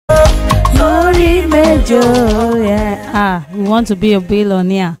Yeah. We want to be a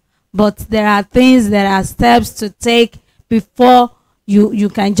billionaire, but there are things, there are steps to take before you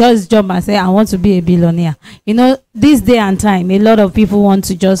can just jump and say, I want to be a billionaire. You know, this day and time, a lot of people want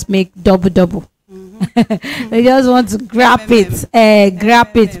to just make double. They just want to grab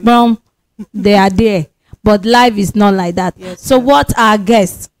it, boom, they are there. But life is not like that. Yes, so what our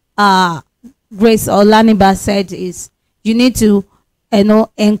guest, Grace Olaniba, said is, you need to,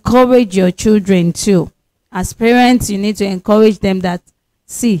 encourage your children too. As parents, you need to encourage them that,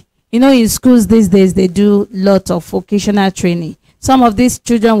 see, in schools these days, they do lots of vocational training. Some of these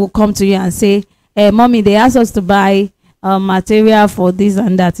children will come to you and say, Mommy, they asked us to buy material for this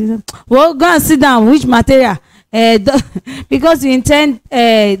and that. Well, go and sit down. Which material? Because you intend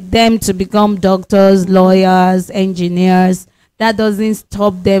them to become doctors, lawyers, engineers. That doesn't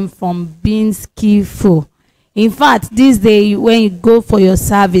stop them from being skillful. In fact, this day, when you go for your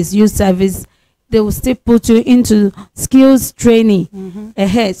service, youth service, they will still put you into skills training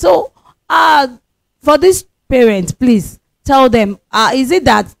ahead. So, for these parents, please tell them, is it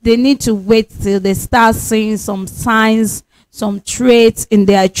that they need to wait till they start seeing some signs, some traits in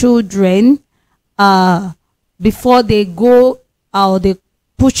their children before they go, or they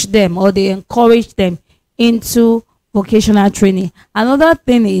push them, or they encourage them into vocational training? Another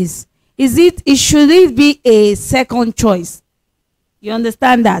thing is should it be a second choice? You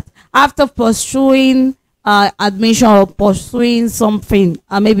understand that after pursuing admission or pursuing something,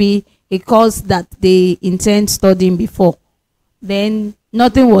 maybe a course that they intend studying before, then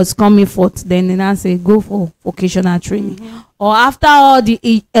nothing was coming forth, then they now say go for vocational training. Or after all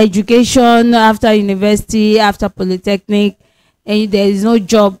the education, after university, after polytechnic, and there is no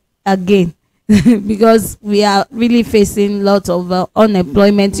job again, because we are really facing lots of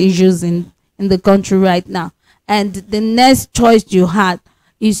unemployment issues in the country right now. And the next choice you had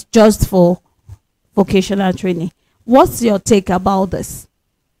is just for vocational training. What's your take about this?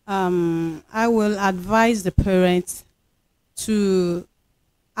 I will advise the parents to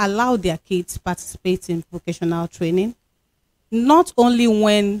allow their kids participate in vocational training, not only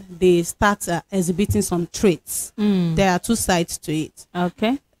when they start exhibiting some traits. There are two sides to it.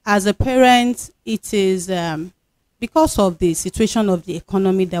 Okay. As a parent, it is because of the situation of the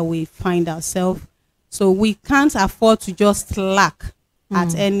economy that we find ourselves, so we can't afford to just slack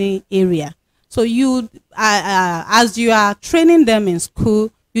at any area. So you, as you are training them in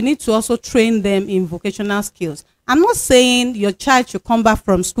school, you need to also train them in vocational skills. I'm not saying your child should come back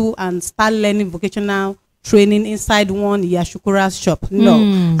from school and start learning vocational training inside one Yashukura's shop. No,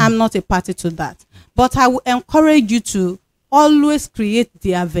 I'm not a party to that. But I will encourage you to always create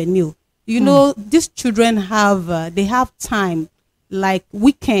the avenue. You know, these children have, they have time, like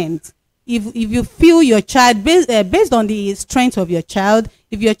weekends. If you feel your child, based on the strength of your child,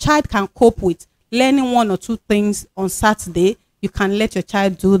 if your child can cope with learning one or two things on Saturday, you can let your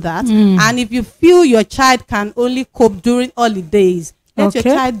child do that. And if you feel your child can only cope during holidays, let your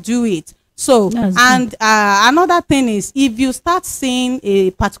child do it. So, and another thing is, if you start seeing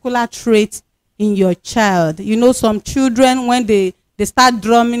a particular trait in your child, you know, some children, when they start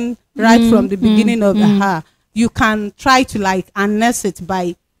drumming right from the beginning of the you can try to like harness it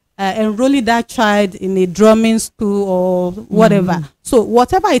by enrolling that child in a drumming school or whatever. So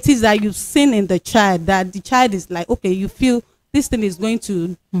whatever it is that you've seen in the child, that the child is like, okay, you feel this thing is going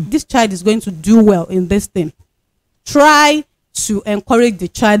to, this child is going to do well in this thing. Try to encourage the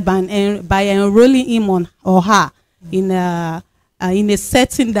child by enrolling him on or her in a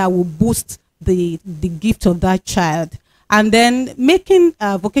setting that will boost the gift of that child. And then making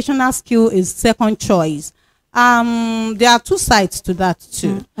vocational skill is second choice. There are two sides to that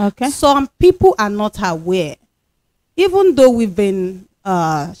too. Some people are not aware. Even though we've been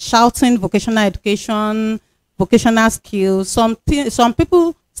shouting vocational education, vocational skills, some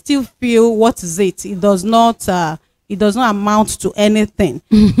people still feel, what is it? It does not amount to anything.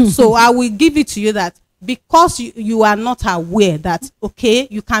 So I will give it to you that because you are not aware that, okay,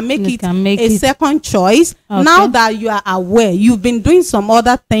 you can make it second choice. Now that you are aware, you've been doing some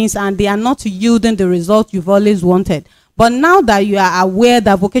other things and they are not yielding the result you've always wanted. But now that you are aware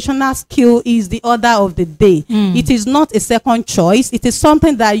that vocational skill is the order of the day, it is not a second choice. It is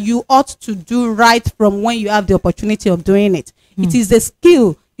something that you ought to do right from when you have the opportunity of doing it. It is a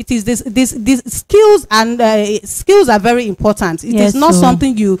skill. It is this skills, and skills are very important. It is not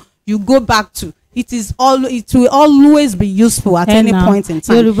something you go back to. It will always be useful at any point in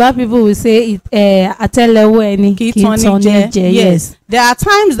time. Yoruba people will say it. Yes. There are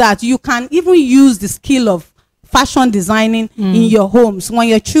times that you can even use the skill of fashion designing in your homes. When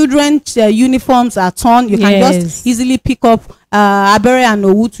your children's uniforms are torn, you can just easily pick up abere and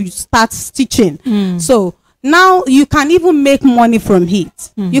owu to start stitching. So now you can even make money from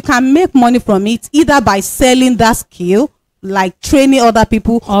it. You can make money from it either by selling that skill, like training other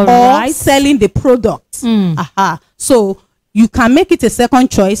people, or selling the product. So you can make it a second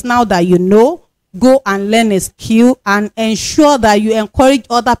choice now that you know. Go and learn a skill and ensure that you encourage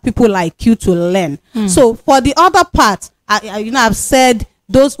other people like you to learn. So for the other part, I've said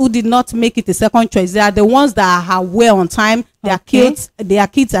those who did not make it a second choice, they are the ones that are aware on time. Their kids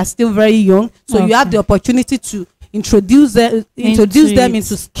are still very young, so you have the opportunity to introduce them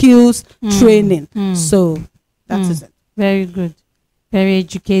into skills training. So that is it. Very good, very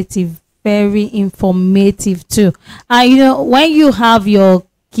educative, very informative too. And when you have your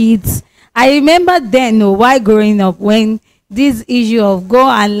kids, I remember then, while growing up, when this issue of go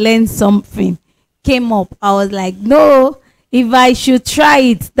and learn something came up, I was like, no, if I should try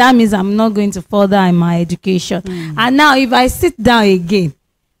it, that means I'm not going to further in my education. And now if I sit down again,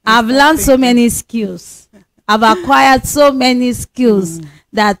 I've learned so many skills. I've acquired so many skills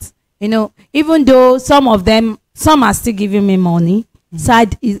that, even though some are still giving me money,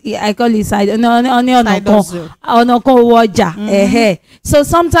 I call it side. So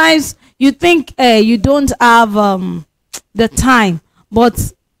sometimes you think you don't have the time,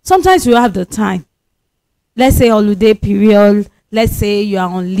 but sometimes you have the time. Let's say holiday period, let's say you are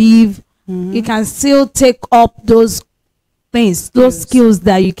on leave, you can still take up those things, those skills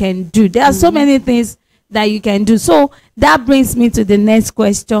that you can do. There are so many things that you can do. So that brings me to the next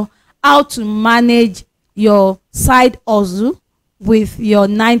question: how to manage your side hustle with your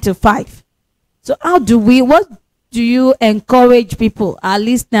 9 to 5. So what do you encourage people, our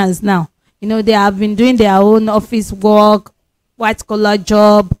listeners now? They have been doing their own office work, white collar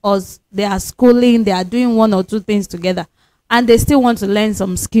job, or they are schooling, they are doing one or two things together, and they still want to learn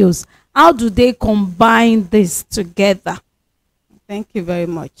some skills. How do they combine this together? Thank you very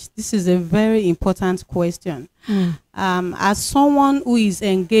much. This is a very important question. As someone who is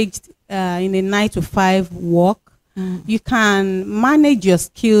engaged in a 9 to 5 work, you can manage your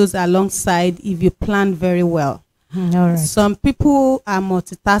skills alongside if you plan very well. All right. Some people are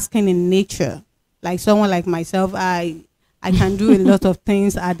multitasking in nature. Like someone like myself, I can do a lot of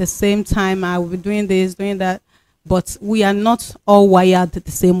things at the same time. I will be doing this, doing that, but we are not all wired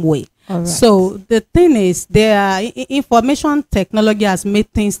the same way. Right. So the thing is, information technology has made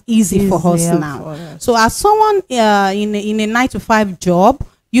things easy for us now. So as someone in a 9 to 5 job,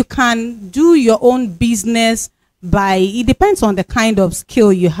 you can do your own business it depends on the kind of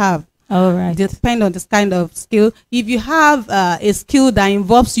skill you have. All right. It depends on this kind of skill. If you have a skill that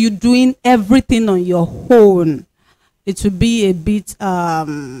involves you doing everything on your own, it will be a bit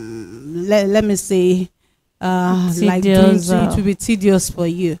let me say it will be tedious for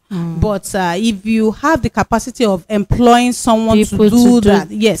you. But if you have the capacity of employing someone to do that,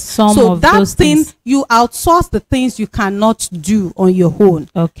 yes, so that thing, you outsource the things you cannot do on your own,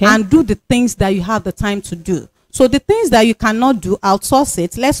 and do the things that you have the time to do. So the things that you cannot do, outsource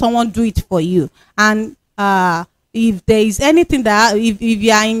it, let someone do it for you. And if there is anything that, if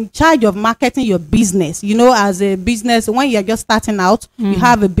you are in charge of marketing your business, as a business, when you're just starting out, you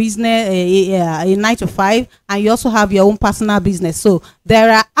have a business, a 9 to 5, and you also have your own personal business. So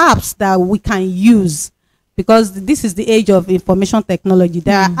there are apps that we can use, because this is the age of information technology.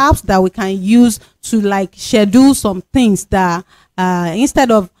 There are apps that we can use to schedule some things that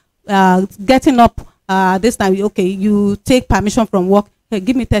instead of getting up this time, you take permission from work. Hey,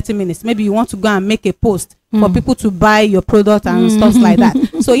 give me 30 minutes. Maybe you want to go and make a post for people to buy your product and stuff like that.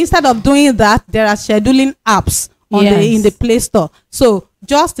 So instead of doing that, there are scheduling apps in the Play Store. So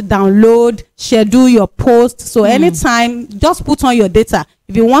just download, schedule your post. So anytime, just put on your data.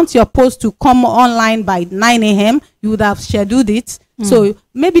 If you want your post to come online by 9 a.m., you would have scheduled it. So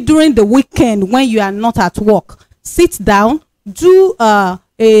maybe during the weekend when you are not at work, sit down, do a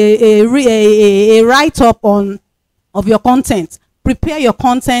write-up of your content. Prepare your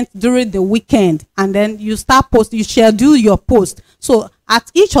content during the weekend, and then you start you schedule your post. So at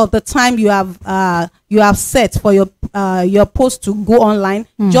each of the time you have set for your post to go online,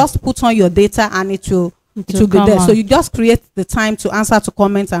 just put on your data and it will be there. So you just create the time to answer to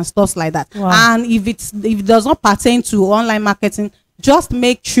comments and stuff like that. Wow. And if it does not pertain to online marketing, just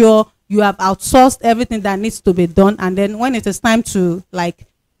make sure you have outsourced everything that needs to be done, and then when it is time to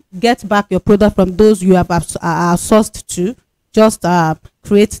get back your product from those you have outsourced to, just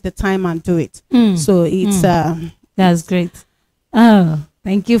create the time and do it. So it's that's great. Oh,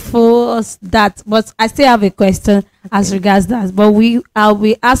 thank you for that. But I still have a question as regards that. But I'll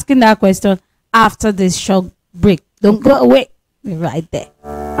be asking that question after this short break. Don't go away. We're right there.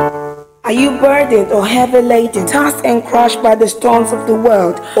 Are you burdened or heavy laden, tossed and crushed by the storms of the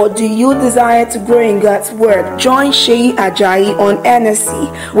world? Or do you desire to grow in God's Word? Join Sheyi Ajayi on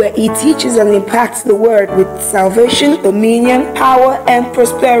NSC, where he teaches and impacts the Word with salvation, dominion, power, and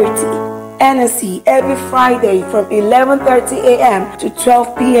prosperity. NSC every Friday from 11:30 a.m. to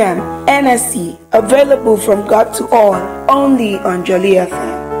 12 p.m. NSC, available from God to all, only on Joli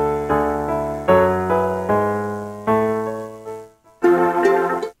FM.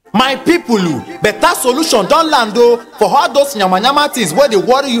 My people, better solution don land o for all those yamayama things wey dey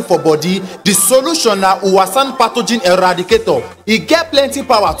worry you for body. The solution na Uwasan pathogen eradicator. E get plenty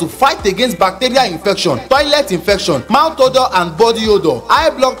power to fight against bacterial infection, toilet infection, mouth odor and body odor, high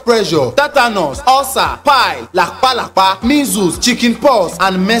blood pressure, tetanus, ulcer, pile, lakpa, measles, chicken pox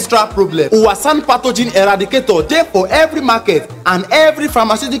and menstrual problem. Uwasan pathogen eradicator dey for every market and every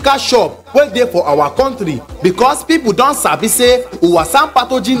pharmaceutical shop wey dey for our country, because people don sabi say Uwasan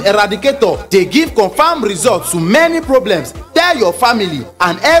pathogen eradicator dey give confirmed results to many problems. Tell your family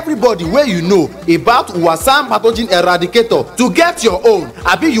and everybody wey you know about Uwasan pathogen eradicator to get your own.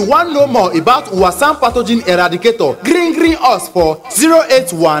 Abi you wan know more about Uwasan pathogen eradicator? Green us for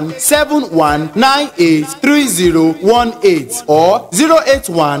 08171983018 or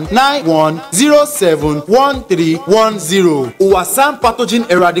 08191071310. Uwasan pathogen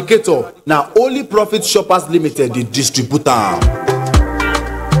eradicator na only Profit Shoppers Limited dey distribute am.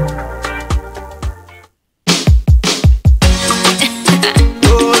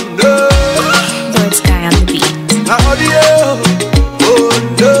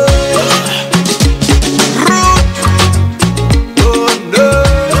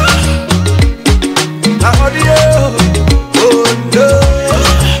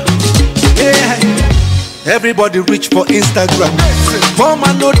 Everybody reach for Instagram. Poor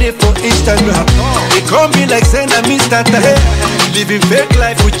man no day for Instagram. They call me like saying I'm Mr. Living fake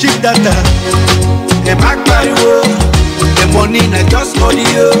life with cheap data. A back party wo. The money na just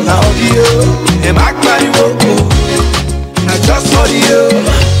audio. Na audio. A back party wo. Na just audio.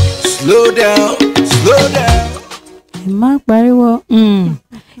 Slow down. Slow down. Mark Barry,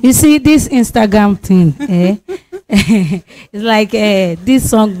 you see this Instagram thing, it's like this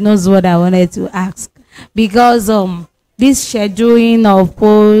song knows what I wanted to ask, because this scheduling of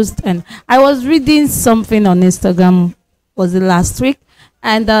posts, and I was reading something on Instagram, was it last week,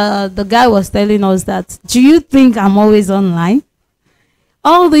 and the guy was telling us that, do you think I'm always online?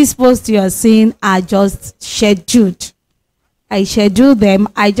 All these posts you are seeing are just scheduled. I schedule them.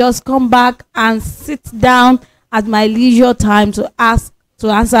 I just come back and sit down at my leisure time to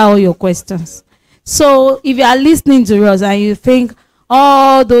answer all your questions. So if you are listening to us and you think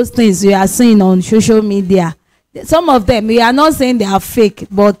all those things you are seeing on social media, some of them, we are not saying they are fake,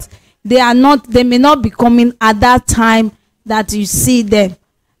 but they may not be coming at that time that you see them.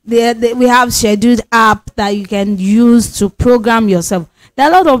 We have scheduled app that you can use to program yourself. There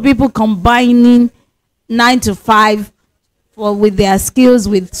are a lot of people combining 9 to 5 with their skills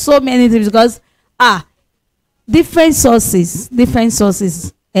with so many things, because different sources,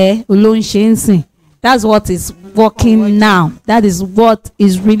 that's what is working now. That is what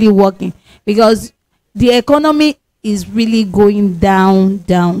is really working, because the economy is really going down,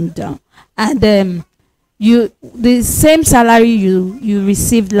 and the same salary you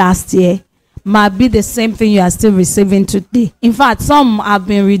received last year might be the same thing you are still receiving today. In fact, some have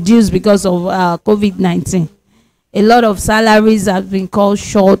been reduced because of COVID-19. A lot of salaries have been called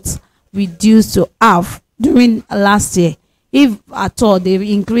short, reduced to half during last year. If at all they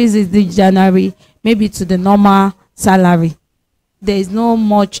increase it this January, maybe to the normal salary, there is no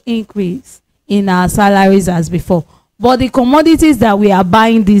much increase in our salaries as before. But the commodities that we are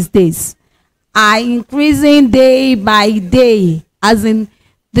buying these days are increasing day by day. As in,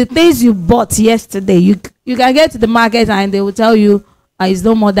 the things you bought yesterday, you can get to the market and they will tell you it's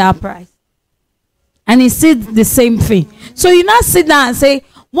no more that price. And it's still the same thing. So you now sit down and say,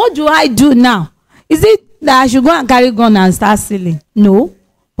 what do I do now? Is it that I should go and carry gun and start stealing? No.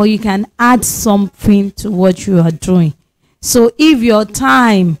 But you can add something to what you are doing. So if your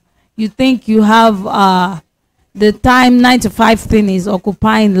time, you think you have the time 9 to 5 thing is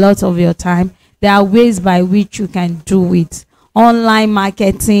occupying lots of your time, there are ways by which you can do it. Online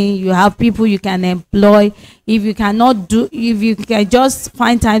marketing, you have people you can employ. If you can just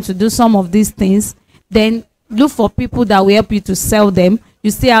find time to do some of these things, then look for people that will help you to sell them.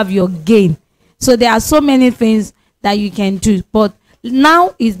 You still have your gain. So there are so many things that you can do. But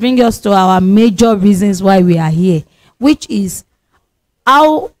now it's bringing us to our major reasons why we are here, which is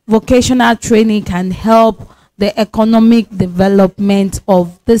how vocational training can help the economic development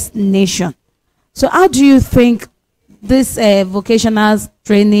of this nation. So how do you think this vocational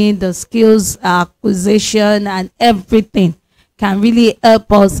training, the skills acquisition and everything can really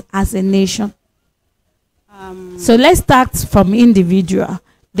help us as a nation? So let's start from individual,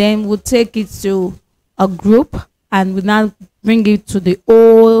 then we'll take it to a group, and we'll now bring it to the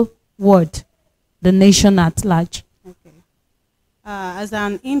whole world, the nation at large. Okay. As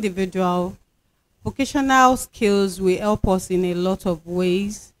an individual, vocational skills will help us in a lot of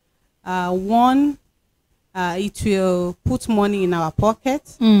ways. One, it will put money in our pocket,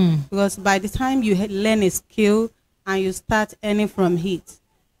 because by the time you learn a skill and you start earning from it,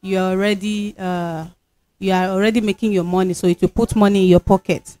 you are already making your money, so it will put money in your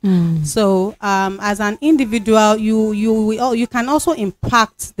pocket. So as an individual, you can also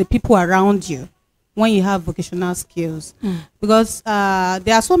impact the people around you when you have vocational skills, because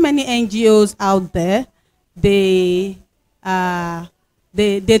there are so many NGOs out there. They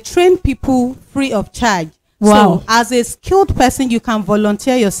train people free of charge. Wow. So as a skilled person, you can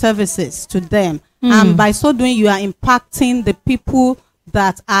volunteer your services to them, and by so doing, you are impacting the people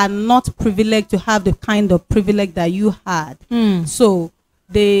that are not privileged to have the kind of privilege that you had. So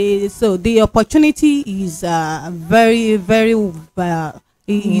the opportunity is very, very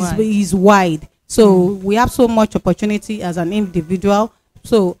is wide. So we have so much opportunity as an individual.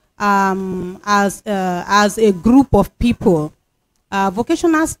 So as a group of people,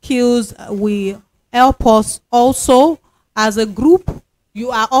 vocational skills will help us also. As a group, you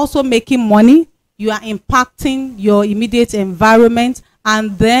are also making money, you are impacting your immediate environment,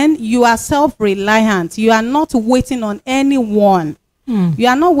 and then you are self-reliant. You are not waiting on anyone. You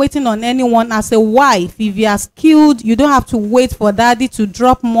are not waiting on anyone. As a wife, if you are skilled, you don't have to wait for daddy to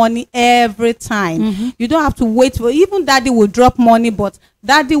drop money every time. You don't have to wait for, even daddy will drop money, but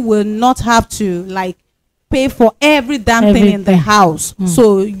daddy will not have to like pay for every damn thing in the house.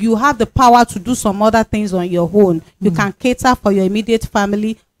 So you have the power to do some other things on your own. You can cater for your immediate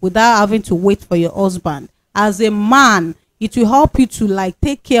family without having to wait for your husband. As a man, it will help you to like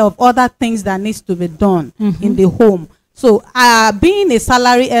take care of other things that needs to be done in the home. So being a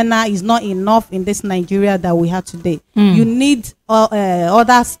salary earner is not enough in this Nigeria that we have today. You need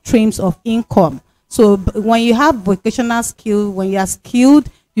other streams of income. So when you have vocational skill, when you are skilled,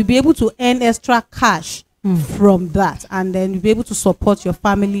 you'll be able to earn extra cash from that, and then you'll be able to support your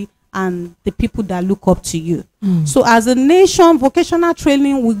family and the people that look up to you. So as a nation, vocational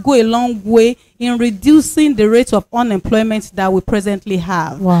training will go a long way in reducing the rate of unemployment that we presently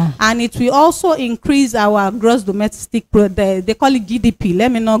have. And it will also increase our gross domestic product. They call it GDP.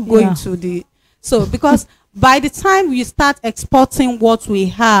 Let me not go into the... So because by the time we start exporting what we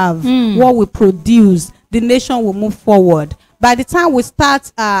have, what we produce, the nation will move forward. By the time we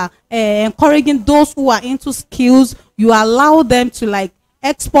start encouraging those who are into skills, you allow them to like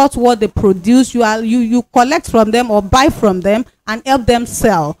export what they produce. You collect from them or buy from them and help them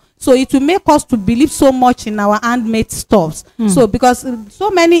sell. So it will make us to believe so much in our handmade stuffs. So because so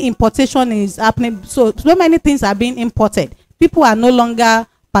many importation is happening, so many things are being imported. People are no longer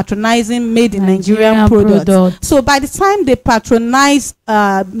patronizing made in Nigerian products. So by the time they patronize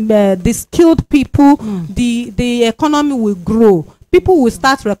the skilled people, the economy will grow. People will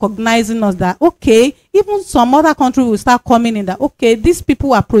start recognizing us that, okay, even some other country will start coming in that, okay, these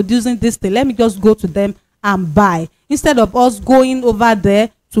people are producing this thing. Let me just go to them and buy, instead of us going over there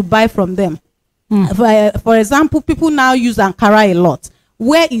to buy from them. For example, people now use Ankara a lot.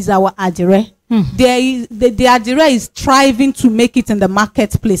 Where is our Adire? The Adire is striving to make it in the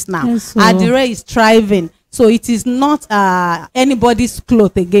marketplace now. Adire is striving. So it is not anybody's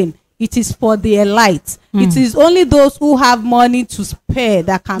cloth again. It is for the elite. It is only those who have money to spare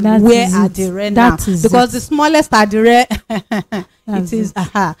that can wear Adire now. Because the smallest Adire, it is.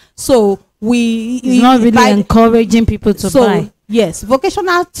 So it's not really encouraging people to buy. Yes,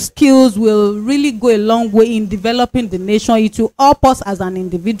 vocational skills will really go a long way in developing the nation. It will help us as an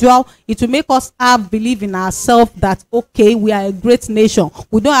individual. It will make us believe in ourselves that, okay, we are a great nation.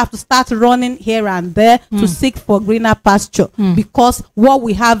 We don't have to start running here and there to seek for greener pasture, because what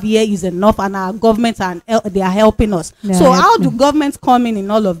we have here is enough, and our government, and they are helping us. So how do governments come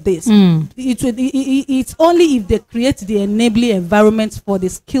in all of this? It's only if they create the enabling environment for the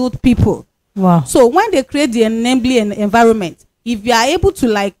skilled people. So when they create the enabling environment, if you are able to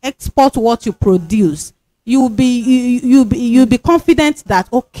like export what you produce, you'll be confident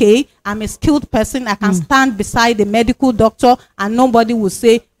that, okay, I'm a skilled person. I can stand beside a medical doctor and nobody will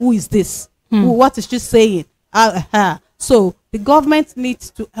say, who is this? What is she saying? So the government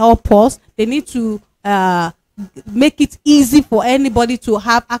needs to help us. They need to make it easy for anybody to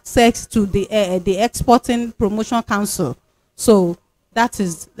have access to the Exporting Promotion Council. So that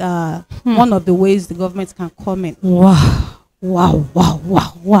is one of the ways the government can come in. Wow.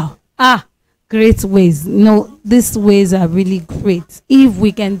 Great ways. These ways are really great. If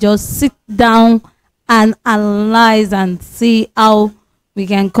we can just sit down and analyze and see how we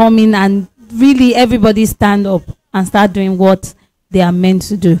can come in and really everybody stand up and start doing what they are meant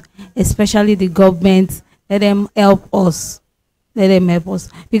to do, especially the government. Let them help us.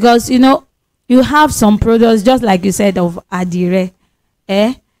 Because you have some products, just like you said, of adire.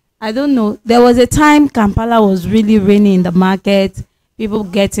 I don't know. There was a time Kampala was really raining in the market. People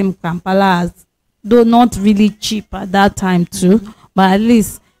getting Kampala, though not really cheap at that time too, but at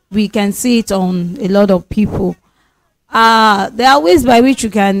least we can see it on a lot of people. There are ways by which you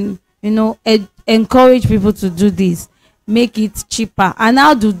can, encourage people to do this, make it cheaper. And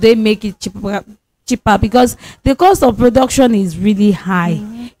how do they make it cheaper? Because the cost of production is really high.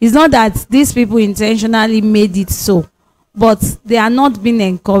 It's not that these people intentionally made it so, but they are not being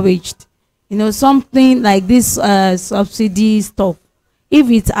encouraged. Something like this subsidy stuff, if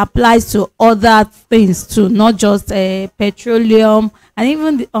it applies to other things too, not just petroleum, and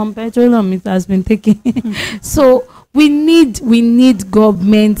even on petroleum it has been taken. So we need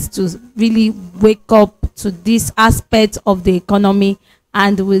government to really wake up to this aspect of the economy,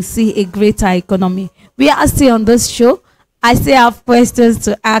 and we'll see a greater economy. We are still on this show. I still have questions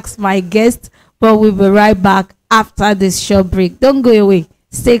to ask my guests, but we'll be right back after this short break. Don't go away.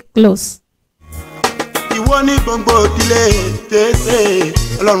 Stay close. Ìwọ ní gbòǹgbò ìdílé tètè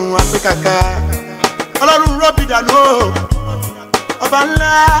Ọlọ́run Áfíríkà ká Ọlọ́run rọ́bì dànù ọba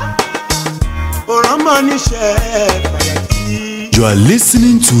ńlá òrànmọ́ níṣẹ́ fàyàtì. You are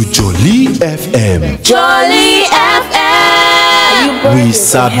listening to Joli FM. Joli FM. We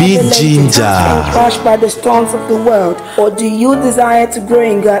sabi ginger. Crushed by the storms of the world, or do you desire to grow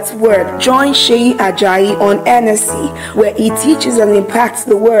in God's word? Join Sheyi Ajayi on NSC, where he teaches and impacts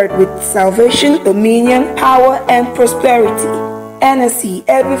the word with salvation, dominion, power, and prosperity. NSC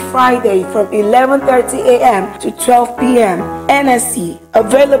every Friday from 11:30 a.m. to 12 p.m. NSC,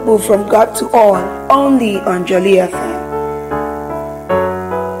 available from God to all, only on Joli FM.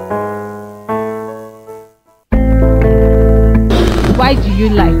 Why do you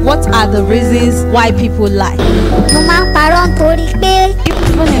lie? What are the reasons why people lie?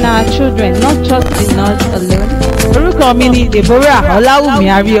 Even in our children, not just in us alone. Orúkọ mi ni Deborah Ọláwùmí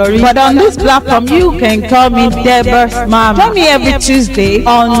Àríọrí. But on this platform, you can call me Deborah's Mama. Join me every Tuesday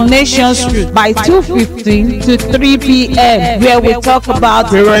on Nation Street by 2:15 to 3 p.m. where we talk about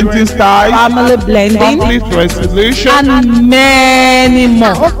parenting style, family blending, conflict resolution, and many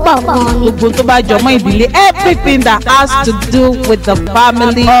more. Gbogbo tó bá jọmọ́ ìdílé, everything that has to do with the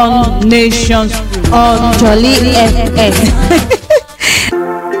family on Nation Street on Joli FM.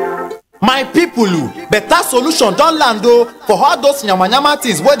 My people, better solution don land o for all those yamayama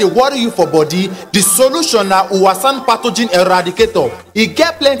things wey dey worry you for body. The solution na Uwasan pathogen eradicator. E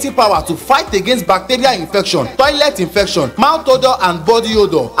get plenty power to fight against bacterial infection, toilet infection, mouth odor and body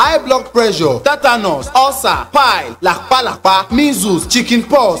odor, high blood pressure, tetanus, ulcer, pile, lakpa, measles, chicken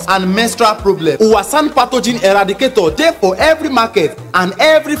pox and menstrual problem. Uwasan pathogen eradicator dey for every market and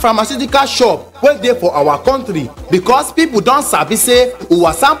every pharmaceutical shop wey dey for our country, because people don sabi say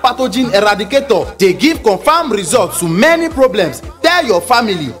Uwasan pathogen eradicator dey give confirmed results to many problems. Tell your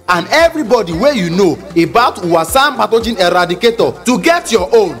family and everybody wey you know about Uwasan pathogen eradicator to get your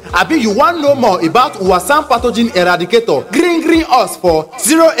own. Abi you wan know more about Uwasan pathogen eradicator? Green us for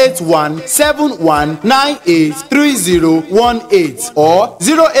 08171983018 or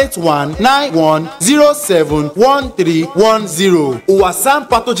 08191071310. Uwasan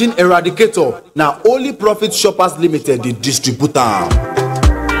pathogen eradicator na only Profit Shoppers Limited dey distribute am.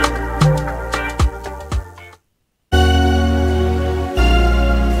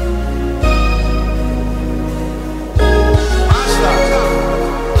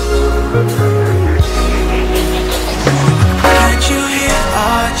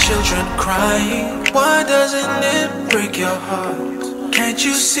 Why doesn't it break your heart? Can't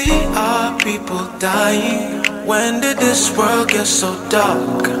you see our people dying? When did this world get so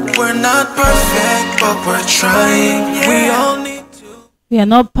dark? We're not perfect, but we're trying. We all need to. We are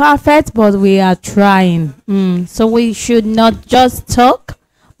not perfect, but we are trying. So we should not just talk,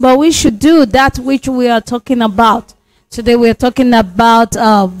 but we should do that which we are talking about. Today we are talking about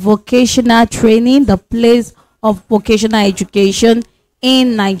vocational training, the place of vocational education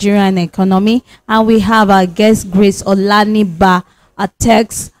in Nigerian economy, and we have our guest Grace Olaniba, a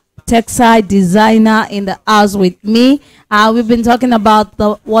textile designer, in the house with me. We've been talking about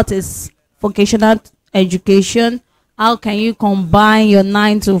what is vocational education. How can you combine your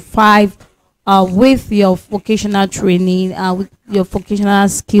 9 to 5 with your vocational training, with your vocational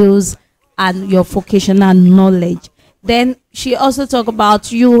skills and your vocational knowledge. Then she also talked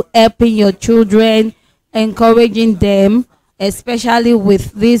about you helping your children, encouraging them, especially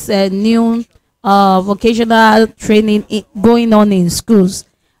with this new vocational training going on in schools.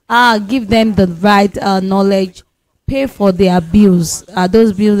 Give them the right knowledge, pay for their bills.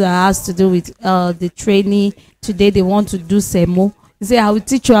 Those bills that has to do with the training. Today they want to do SEMO. You say, I will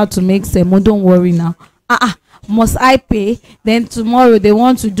teach you how to make SEMO. Don't worry now. Must I pay? Then tomorrow they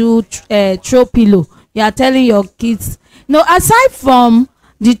want to do throw pillow. You are telling your kids. No, aside from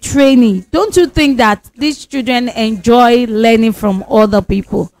the training, don't you think that these children enjoy learning from other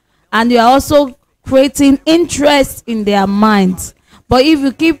people? And you are also creating interest in their minds. But if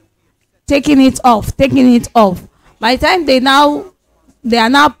you keep taking it off, by the time they are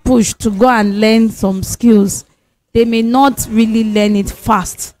now pushed to go and learn some skills, they may not really learn it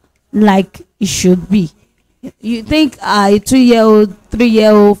fast like it should be. You think a 2-year-old,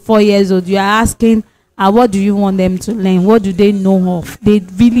 3-year-old, 4 years old, you are asking, what do you want them to learn? What do they know of? They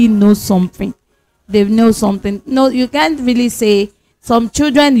really know something. They know something. No, you can't really say. Some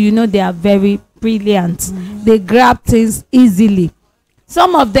children, they are very brilliant. Mm-hmm. They grab things easily.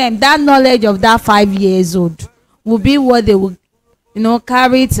 Some of them, that knowledge of that 5 years old will be what they will,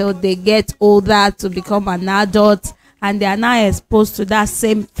 carry till they get older to become an adult, and they are now exposed to that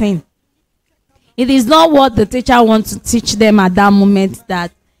same thing. It is not what the teacher wants to teach them at that moment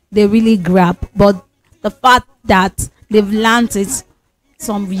that they really grab, but the fact that they've learned it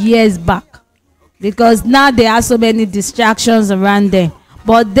some years back, because now there are so many distractions around them.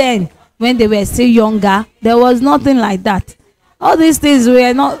 But then, when they were still younger, there was nothing like that. All these things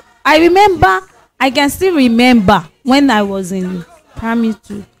were not. I can still remember when I was in primary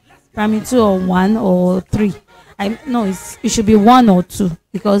 2 or 1 or 3. It should be 1 or 2,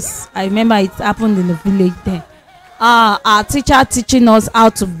 because I remember it happened in the village then. Our teacher teaching us how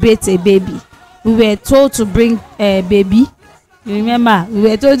to bathe a baby. We were told to bring a baby. You remember? We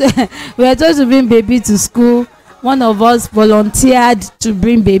were told to bring baby to school. One of us volunteered to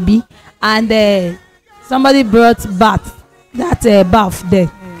bring baby, and somebody brought bath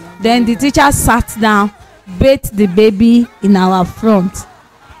there. Then the teacher sat down, bathed the baby in our front.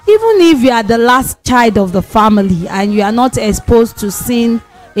 Even if you are the last child of the family and you are not exposed to seeing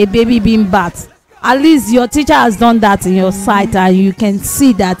a baby being bathed, at least your teacher has done that in your sight, and you can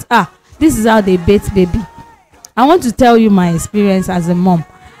see that this is how they bathe baby. I want to tell you my experience as a mom.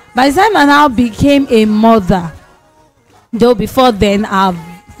 By the time I now became a mother, though before then I've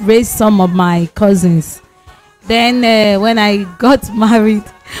raised some of my cousins. Then when I got married,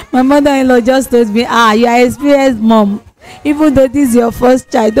 my mother-in-law just told me, you are an experienced mom. Even though this is your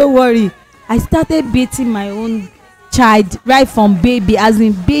first child, don't worry. I started bathing my own child right from baby, as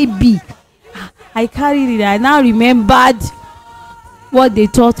in baby. I carried it. I now remembered what they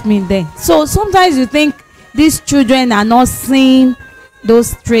taught me then. So sometimes you think these children are not seeing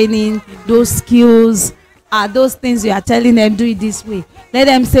those training, those skills, those things you are telling them, do it this way. Let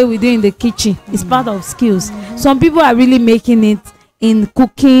them say we do in the kitchen. It's part of skills. Some people are really making it in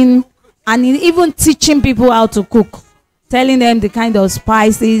cooking and in even teaching people how to cook, telling them the kind of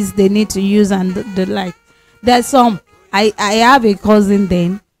spices they need to use and the like. There's some. I have a cousin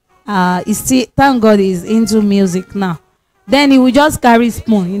then. Thank God he's into music now. Then he will just carry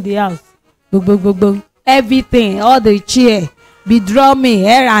spoon in the house. Boom, boom, boom, boom. Everything, all the chair, be drumming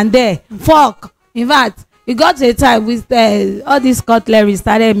here and there, fork. In fact, we got to a time with all these cutlery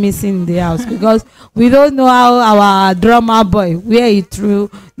started missing in the house because we don't know how our drummer boy, where he threw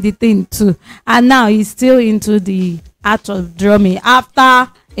the thing to. And now he's still into the art of drumming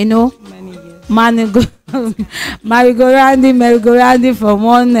after, many years. merry-go-rounding from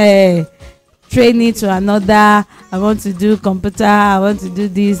one training to another. I want to do computer, I want to do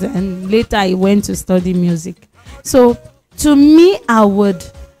this, and later I went to study music. So to me, I would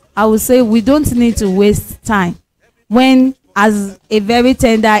say we don't need to waste time when as a very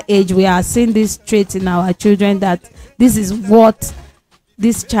tender age we are seeing this trait in our children that this is what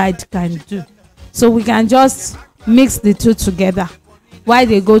this child can do. So we can just mix the two together. While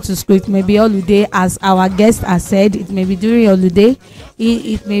they go to school, it may be holiday, as our guest has said. It may be during holiday.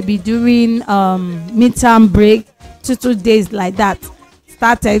 It may be during midterm break, 2 days like that.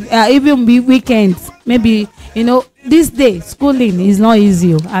 Started even weekends. Maybe this day schooling is not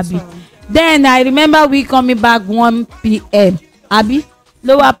easy, Abby. Then I remember we coming back 1 p.m. Abby,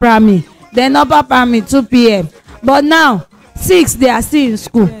 lower primary, then upper primary 2 p.m. But now 6 they are still in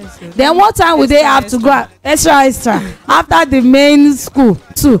school. Then what time would they have to go extra after the main school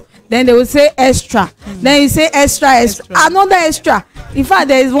 2? then they will say extra, then you say extra, another extra. In fact,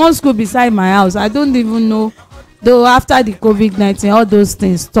 there is one school beside my house. I don't even know, though after the COVID-19 all those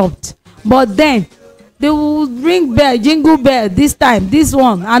things stopped, but then they will ring bell, jingle bell, this time this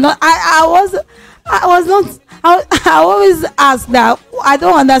one. And I was not, I always ask that, I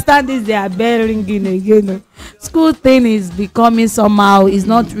don't understand this, they are bell ringing again. School thing is becoming somehow, is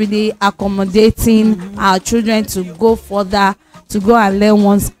not really accommodating our children to go further, to go and learn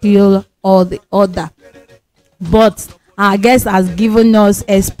one skill or the other. But our guest has given us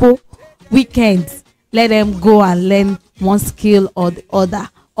expo weekends, let them go and learn one skill or the other.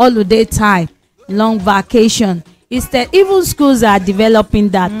 Holiday time, long vacation, instead even schools are developing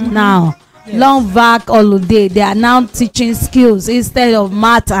that now. Yes. Long vac holiday, they are now teaching skills instead of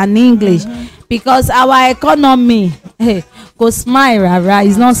math and English, because our economy go smile, right?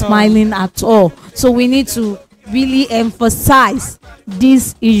 It's not smiling at all. So we need to really emphasize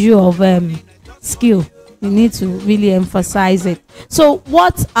this issue of skill. We need to really emphasize it. So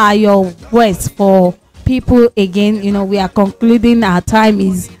what are your words for people? Again, you know, we are concluding, our time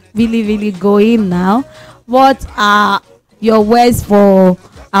is really going now. What are your words for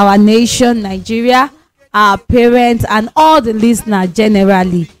our nation, Nigeria, our parents, and all the listeners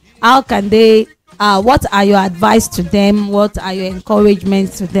generally? How can they, what are your advice to them? What are your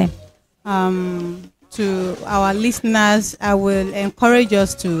encouragements to them? To our listeners, I will encourage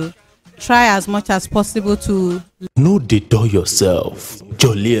us to try as much as possible to No, dey dull yourself.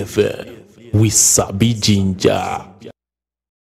 Joli FM with Sabi Ginger.